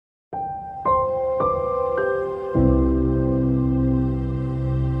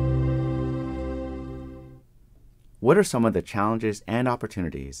What are some of the challenges and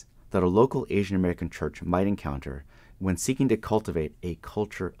opportunities that a local Asian American church might encounter when seeking to cultivate a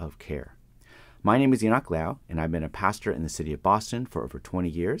culture of care? My name is Enoch Liao, and I've been a pastor in the city of Boston for over 20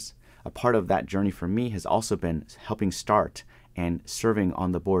 years. A part of that journey for me has also been helping start and serving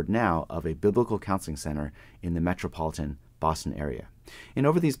on the board now of a biblical counseling center in the metropolitan Boston area. And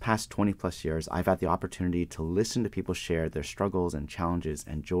over these past 20 plus years, I've had the opportunity to listen to people share their struggles and challenges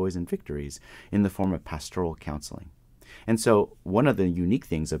and joys and victories in the form of pastoral counseling. And so one of the unique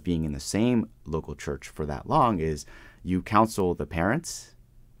things of being in the same local church for that long is you counsel the parents,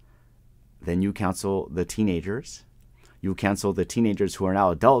 then you counsel the teenagers, you counsel the teenagers who are now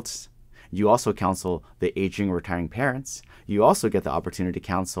adults, you also counsel the aging retiring parents, you also get the opportunity to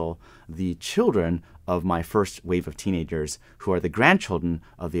counsel the children of my first wave of teenagers who are the grandchildren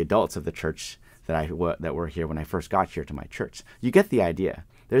of the adults of the church that were here when I first got here to my church. You get the idea.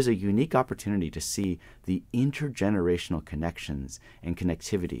 There's a unique opportunity to see the intergenerational connections and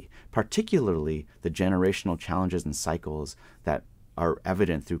connectivity, particularly the generational challenges and cycles that are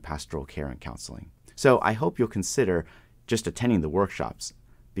evident through pastoral care and counseling. So I hope you'll consider just attending the workshops,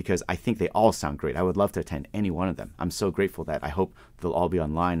 because I think they all sound great. I would love to attend any one of them. I'm so grateful that I hope they'll all be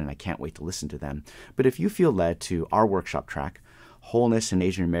online, and I can't wait to listen to them. But if you feel led to our workshop track, Wholeness in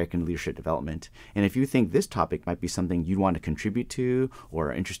Asian American Leadership Development, and if you think this topic might be something you'd want to contribute to or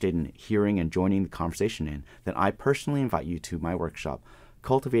are interested in hearing and joining the conversation in, then I personally invite you to my workshop,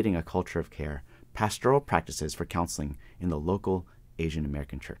 Cultivating a Culture of Care, Pastoral Practices for Counseling in the Local Asian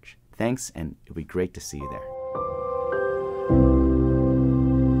American Church. Thanks, and it'll be great to see you there.